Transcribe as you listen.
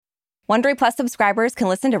Wondery Plus subscribers can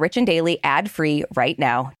listen to Rich and Daily ad-free right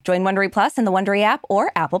now. Join Wondery Plus in the Wondery app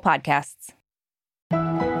or Apple Podcasts.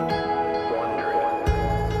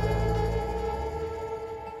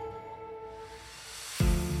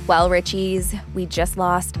 Well, Richies, we just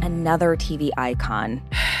lost another TV icon.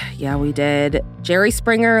 Yeah, we did. Jerry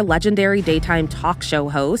Springer, legendary daytime talk show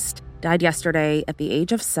host, died yesterday at the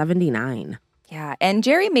age of 79. Yeah, and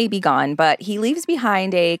Jerry may be gone, but he leaves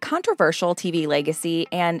behind a controversial TV legacy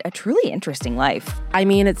and a truly interesting life. I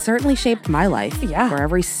mean, it certainly shaped my life. Yeah. For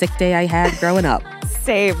every sick day I had growing up.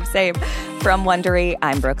 Same. From Wondery,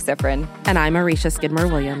 I'm Brooke Sifrin. And I'm Arisha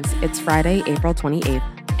Skidmore-Williams. It's Friday, April 28th.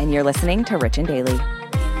 And you're listening to Rich and Daily.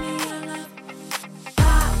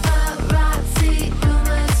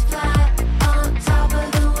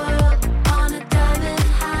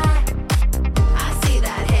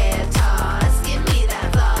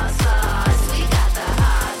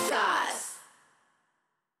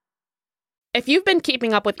 If you've been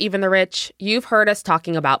keeping up with Even the Rich, you've heard us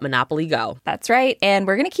talking about Monopoly Go. That's right, and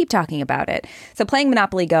we're going to keep talking about it. So playing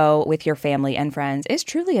Monopoly Go with your family and friends is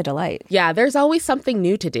truly a delight. Yeah, there's always something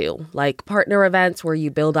new to do, like partner events where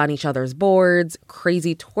you build on each other's boards,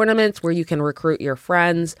 crazy tournaments where you can recruit your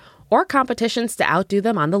friends, or competitions to outdo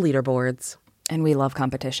them on the leaderboards. And we love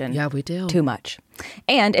competition. Yeah, we do. Too much.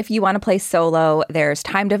 And if you want to play solo, there's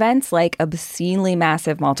timed events like obscenely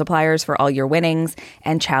massive multipliers for all your winnings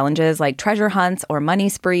and challenges like treasure hunts or money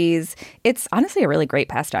sprees. It's honestly a really great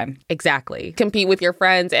pastime. Exactly. Compete with your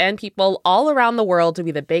friends and people all around the world to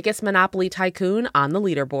be the biggest Monopoly tycoon on the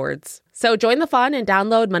leaderboards. So join the fun and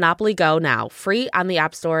download Monopoly Go now, free on the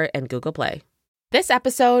App Store and Google Play. This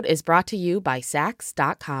episode is brought to you by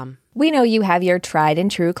Saks.com. We know you have your tried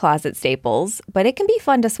and true closet staples, but it can be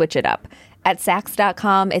fun to switch it up. At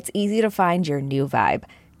Saks.com, it's easy to find your new vibe.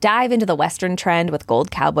 Dive into the Western trend with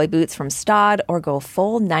gold cowboy boots from Staud or go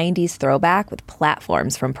full 90s throwback with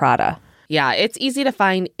platforms from Prada. Yeah, it's easy to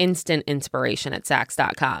find instant inspiration at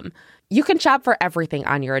Saks.com. You can shop for everything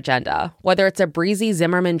on your agenda, whether it's a breezy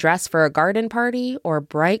Zimmermann dress for a garden party or a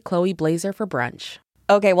bright Chloe blazer for brunch.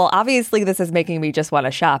 Okay, well, obviously this is making me just want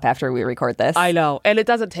to shop after we record this. I know, and it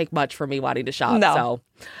doesn't take much for me wanting to shop. No. So.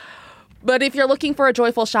 But if you're looking for a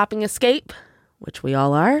joyful shopping escape, which we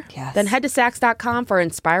all are, yes, then head to Saks.com for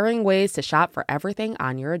inspiring ways to shop for everything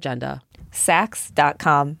on your agenda.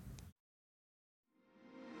 Saks.com.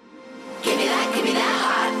 Give me that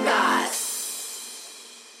hot goss.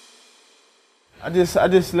 I just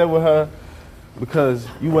slept with her because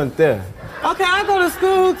you weren't there. Okay, I go to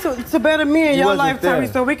school to better me in You your wasn't life, there. Tyree,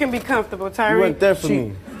 so we can be comfortable, Tyree. You weren't there for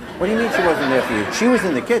me. What do you mean she wasn't there for you? She was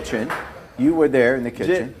in the kitchen. You were there in the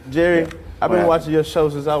kitchen. Jerry, I've been What watching your show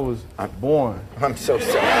since I was born. I'm so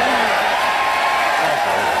sorry.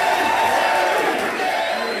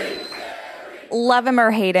 Love him or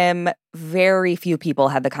hate him, very few people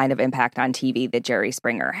had the kind of impact on TV that Jerry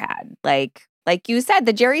Springer had. Like you said,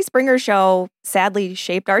 the Jerry Springer Show sadly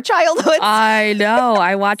shaped our childhoods. I know.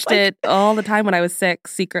 I watched it all the time when I was sick,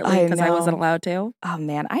 secretly, because I wasn't allowed to. Oh,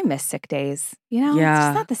 man, I miss sick days. You know, Yeah. It's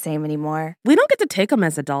just not the same anymore. We don't get to take them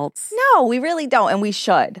as adults. No, we really don't, and we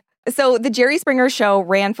should. So the Jerry Springer Show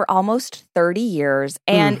ran for almost 30 years,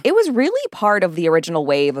 and it was really part of the original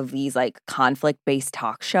wave of these like conflict-based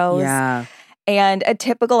talk shows. Yeah. And a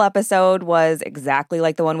typical episode was exactly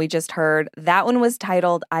like the one we just heard. That one was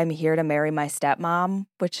titled, I'm Here to Marry My Stepmom,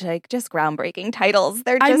 which like just groundbreaking titles.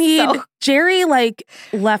 They're just Jerry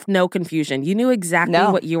left no confusion. You knew exactly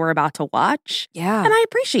what you were about to watch. Yeah. And I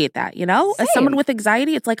appreciate that, you know? Same. As someone with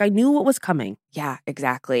anxiety, it's like I knew what was coming. Yeah,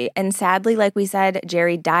 exactly. And sadly, like we said,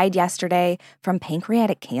 Jerry died yesterday from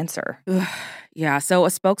pancreatic cancer. Yeah, so a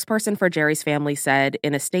spokesperson for Jerry's family said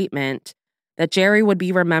in a statement that Jerry would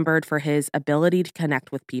be remembered for his ability to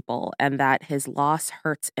connect with people and that his loss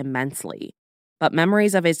hurts immensely. But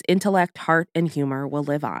memories of his intellect, heart, and humor will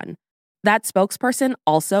live on. That spokesperson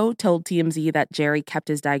also told TMZ that Jerry kept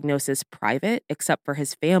his diagnosis private except for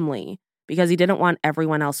his family because he didn't want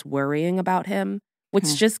everyone else worrying about him,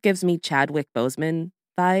 which just gives me Chadwick Boseman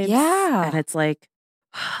vibes. Yeah. And it's like,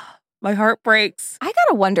 my heart breaks. I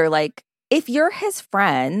gotta wonder, like, if you're his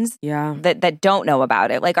friends that don't know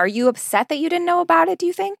about it, like, are you upset that you didn't know about it, do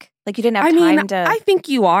you think? Like, you didn't have time to... I think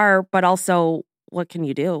you are, but also, what can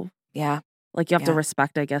you do? Yeah. Like, you have to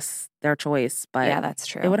respect, I guess, their choice, but... Yeah, that's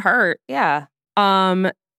true. It would hurt. Yeah.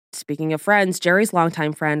 Speaking of friends, Jerry's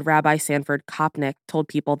longtime friend, Rabbi Sanford Kopnick, told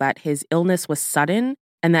people that his illness was sudden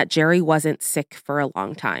and that Jerry wasn't sick for a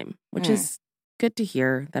long time, which is good to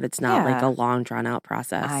hear that it's not like Yeah. a long, drawn-out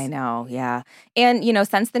process. I know, yeah. And,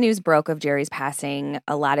 since the news broke of Jerry's passing,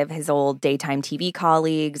 a lot of his old daytime TV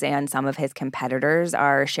colleagues and some of his competitors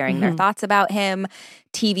are sharing their thoughts about him.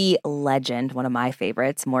 TV legend, one of my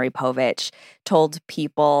favorites, Maury Povich, told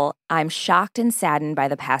People, "I'm shocked and saddened by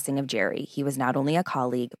the passing of Jerry. He was not only a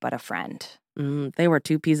colleague, but a friend." They were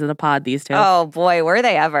two peas in a pod, these two. Oh, boy, were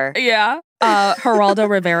they ever. Yeah. Geraldo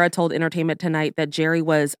Rivera told Entertainment Tonight that Jerry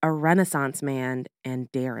was a Renaissance man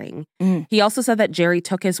and daring. He also said that Jerry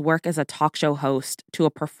took his work as a talk show host to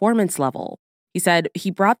a performance level. He said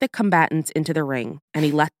he brought the combatants into the ring and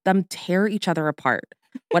he let them tear each other apart.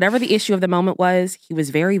 Whatever the issue of the moment was, he was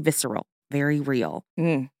very visceral, very real.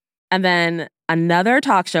 And then another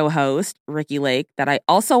talk show host, Ricky Lake, that I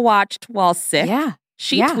also watched while sick,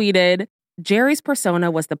 she tweeted, Jerry's persona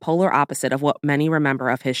was the polar opposite of what many remember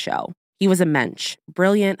of his show. He was a mensch,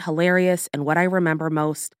 brilliant, hilarious, and what I remember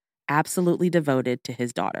most, absolutely devoted to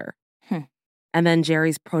his daughter. And then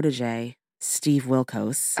Jerry's protege, Steve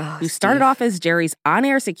Wilkos, who started off as Jerry's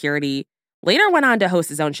on-air security, later went on to host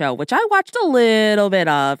his own show, which I watched a little bit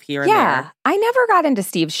of here and there. Yeah, I never got into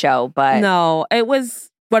Steve's show, but... No, it was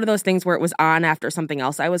one of those things where it was on after something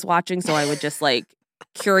else I was watching, so I would just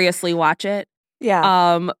curiously watch it.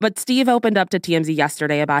 Yeah. But Steve opened up to TMZ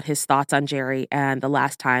yesterday about his thoughts on Jerry and the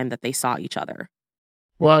last time that they saw each other.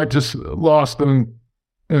 Well, I just lost an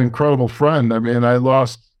incredible friend. I mean, I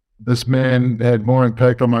lost this man that had more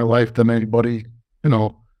impact on my life than anybody,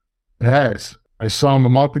 has. I saw him a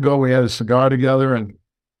month ago. We had a cigar together, and,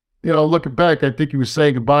 looking back, I think he was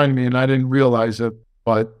saying goodbye to me, and I didn't realize it.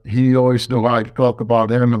 But he always knew how I felt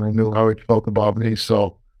about him, and I knew how he felt about me.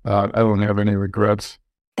 So I don't have any regrets.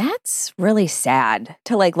 That's really sad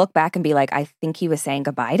to look back and be like, I think he was saying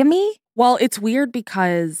goodbye to me. Well, it's weird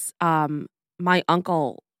because my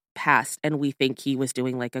uncle passed and we think he was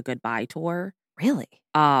doing a goodbye tour. Really?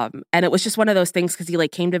 And it was just one of those things because he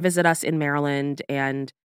came to visit us in Maryland,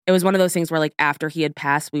 and it was one of those things where after he had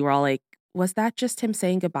passed, we were all like, was that just him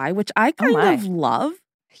saying goodbye? Which I kind of love.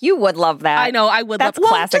 You would love that. I know, I would That's love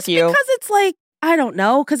classic just you. Because it's I don't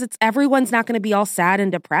know, because everyone's not going to be all sad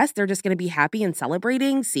and depressed. They're just going to be happy and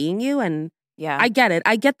celebrating, seeing you. And yeah, I get it.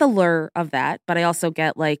 I get the lure of that, but I also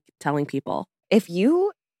get telling people. If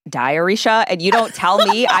you die, Arisha, and you don't tell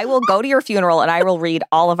me, I will go to your funeral and I will read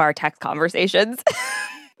all of our text conversations.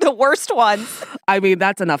 The worst ones. I mean,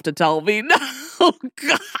 that's enough to tell me. No,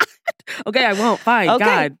 God. Okay, I won't. Fine. Okay,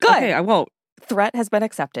 God. good. Okay, I won't. Threat has been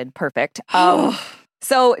accepted. Perfect.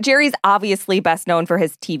 So Jerry's obviously best known for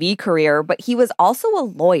his TV career, but he was also a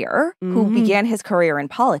lawyer who began his career in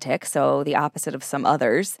politics, so the opposite of some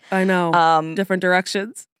others. I know. Different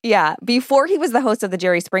directions. Yeah. Before he was the host of the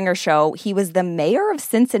Jerry Springer Show, he was the mayor of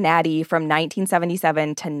Cincinnati from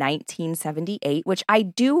 1977 to 1978, which I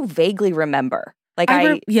do vaguely remember.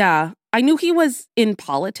 I knew he was in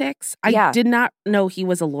politics. I did not know he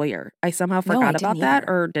was a lawyer. I somehow forgot about that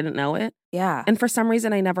or didn't know it. Yeah. And for some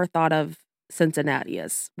reason, I never thought of Cincinnati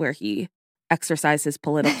as where he exercised his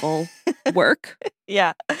political work.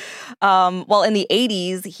 Yeah. Well, in the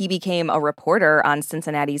 80s, he became a reporter on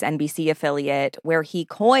Cincinnati's NBC affiliate, where he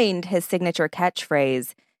coined his signature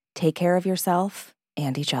catchphrase, "Take care of yourself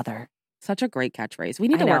and each other." Such a great catchphrase. We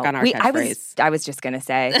need to work on our catchphrase. I was just going to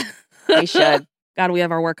say, we should. God, we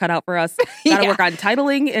have our work cut out for us. Got to work on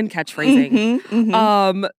titling and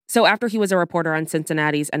catchphrasing. So after he was a reporter on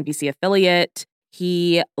Cincinnati's NBC affiliate,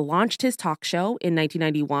 he launched his talk show in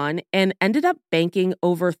 1991 and ended up banking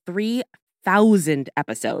over 3,000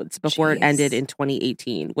 episodes before it ended in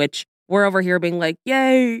 2018, which we're over here being like,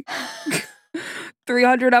 yay,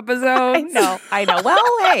 300 episodes. I know.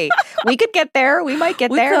 Well, hey, we could get there. We might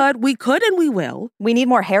get there. We could and we will. We need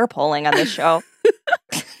more hair pulling on this show.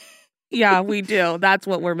 Yeah, we do. That's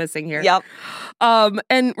what we're missing here. Yep.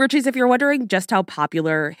 And Richies, if you're wondering just how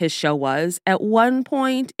popular his show was, at one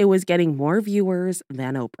point it was getting more viewers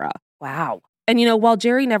than Oprah. Wow. And, while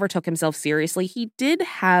Jerry never took himself seriously, he did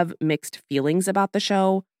have mixed feelings about the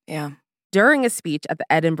show. Yeah. During a speech at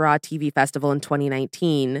the Edinburgh TV Festival in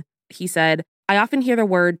 2019, he said, "I often hear the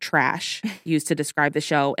word trash used to describe the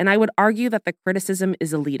show, and I would argue that the criticism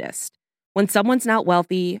is elitist. When someone's not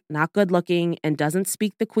wealthy, not good looking, and doesn't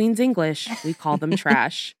speak the Queen's English, we call them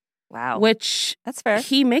trash." Wow. Which that's fair.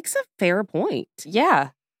 He makes a fair point.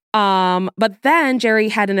 Yeah. But then Jerry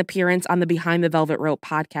had an appearance on the Behind the Velvet Rope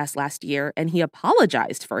podcast last year, and he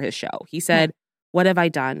apologized for his show. He said, "What have I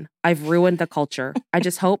done? I've ruined the culture. I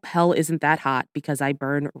just hope hell isn't that hot because I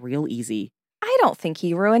burn real easy." I don't think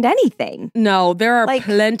he ruined anything. No, there are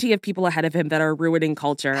plenty of people ahead of him that are ruining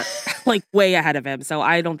culture, way ahead of him. So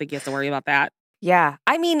I don't think he has to worry about that. Yeah.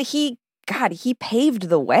 I mean, he paved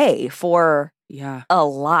the way for Yeah. a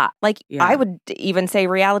lot. Like, Yeah. I would even say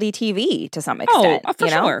reality TV to some extent. for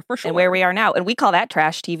you know? sure, for sure. And where we are now. And we call that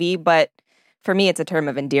trash TV, but for me, it's a term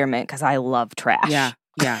of endearment because I love trash. Yeah.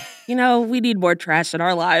 Yeah. We need more trash in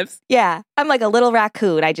our lives. Yeah. I'm like a little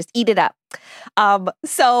raccoon. I just eat it up.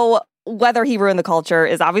 So whether he ruined the culture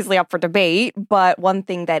is obviously up for debate, but one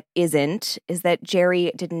thing that isn't is that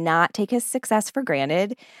Jerry did not take his success for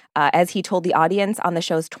granted, as he told the audience on the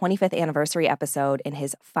show's 25th anniversary episode in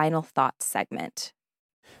his Final Thoughts segment.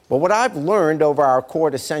 But what I've learned over our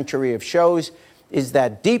quarter century of shows is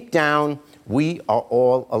that deep down, we are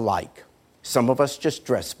all alike. Some of us just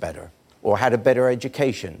dress better, or had a better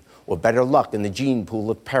education, or better luck in the gene pool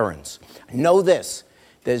of parents. Know this.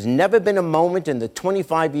 There's never been a moment in the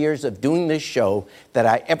 25 years of doing this show that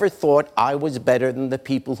I ever thought I was better than the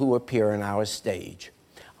people who appear on our stage.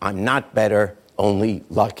 I'm not better, only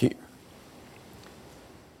luckier.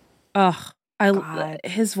 Ugh. God.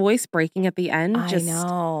 His voice breaking at the end. I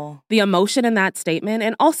know. The emotion in that statement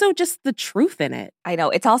and also just the truth in it. I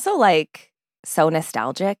know. It's also like so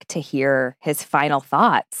nostalgic to hear his final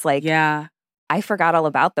thoughts. Like, Yeah. I forgot all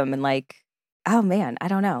about them and like, oh man, I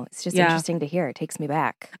don't know. It's just Yeah. interesting to hear. It takes me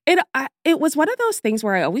back. It was one of those things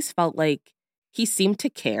where I always felt like he seemed to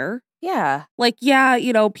care. Yeah. Like, yeah,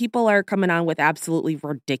 people are coming on with absolutely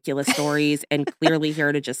ridiculous stories and clearly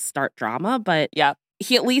here to just start drama. But Yeah.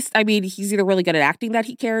 he at least, he's either really good at acting that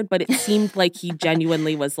he cared, but it seemed like he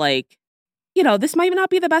genuinely was like, this might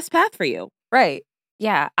not be the best path for you. Right.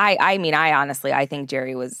 Yeah. I mean, I think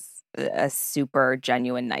Jerry was a super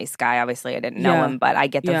genuine, nice guy. Obviously, I didn't know Yeah. him, but I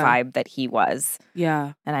get the Yeah. vibe that he was.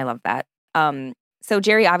 Yeah. And I love that. So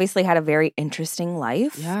Jerry obviously had a very interesting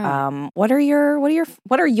life. Yeah. What are your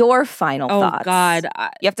final thoughts? Oh, God.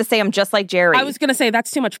 You have to say I'm just like Jerry. I was going to say that's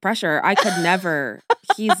too much pressure. I could never.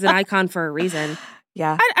 He's an icon for a reason.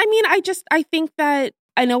 Yeah. I think that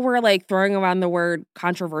I know we're like throwing around the word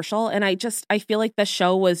controversial, and I feel like the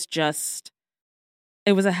show was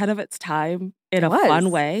it was ahead of its time in a fun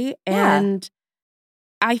way. Yeah. And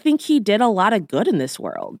I think he did a lot of good in this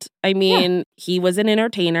world. He was an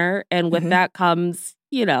entertainer, and with that comes,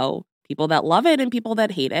 people that love it and people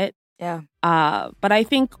that hate it. Yeah. But I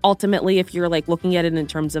think ultimately, if you're like looking at it in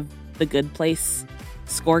terms of the Good Place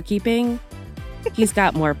scorekeeping, he's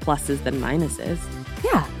got more pluses than minuses.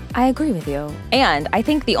 Yeah, I agree with you. And I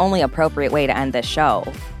think the only appropriate way to end this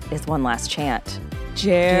show is one last chant.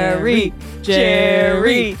 Jerry,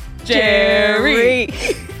 Jerry, Jerry.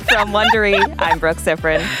 From Wondery, I'm Brooke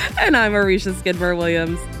Sifrin. And I'm Arisha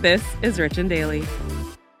Skidmore-Williams. This is Rich and Daily.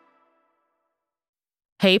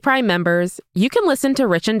 Hey, Prime members, you can listen to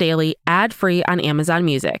Rich and Daily ad-free on Amazon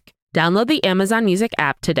Music. Download the Amazon Music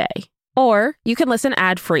app today. Or you can listen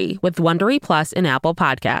ad-free with Wondery Plus in Apple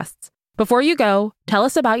Podcasts. Before you go, tell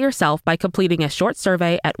us about yourself by completing a short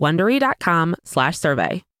survey at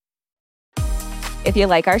Wondery.com/survey. If you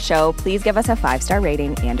like our show, please give us a 5-star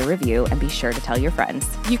rating and a review, and be sure to tell your friends.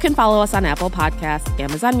 You can follow us on Apple Podcasts,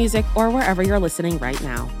 Amazon Music, or wherever you're listening right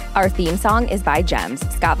now. Our theme song is by Gems.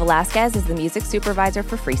 Scott Velasquez is the music supervisor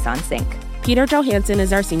for Frisson Sync. Peter Johansson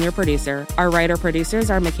is our senior producer. Our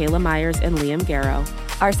writer-producers are Michaela Myers and Liam Garrow.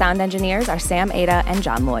 Our sound engineers are Sam Ada and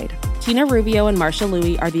John Lloyd. Tina Rubio and Marsha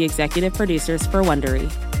Louie are the executive producers for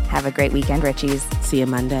Wondery. Have a great weekend, Richies. See you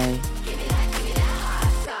Monday.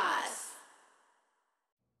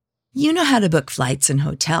 You know how to book flights and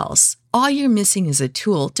hotels. All you're missing is a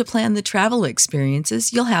tool to plan the travel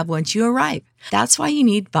experiences you'll have once you arrive. That's why you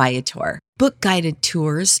need Viator. Book guided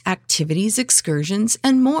tours, activities, excursions,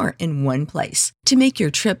 and more in one place to make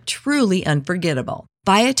your trip truly unforgettable.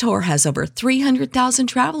 Viator has over 300,000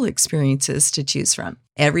 travel experiences to choose from.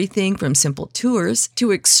 Everything from simple tours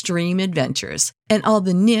to extreme adventures and all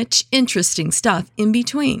the niche, interesting stuff in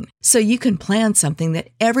between. So you can plan something that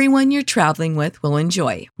everyone you're traveling with will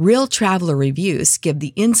enjoy. Real traveler reviews give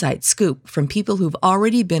the inside scoop from people who've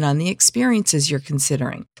already been on the experiences you're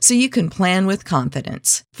considering. So you can plan with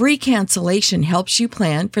confidence. Free cancellation helps you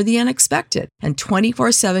plan for the unexpected. And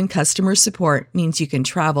 24/7 customer support means you can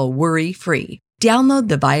travel worry-free. Download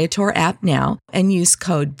the Viator app now and use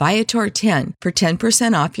code Viator10 for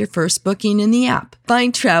 10% off your first booking in the app.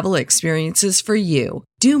 Find travel experiences for you.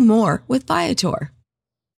 Do more with Viator.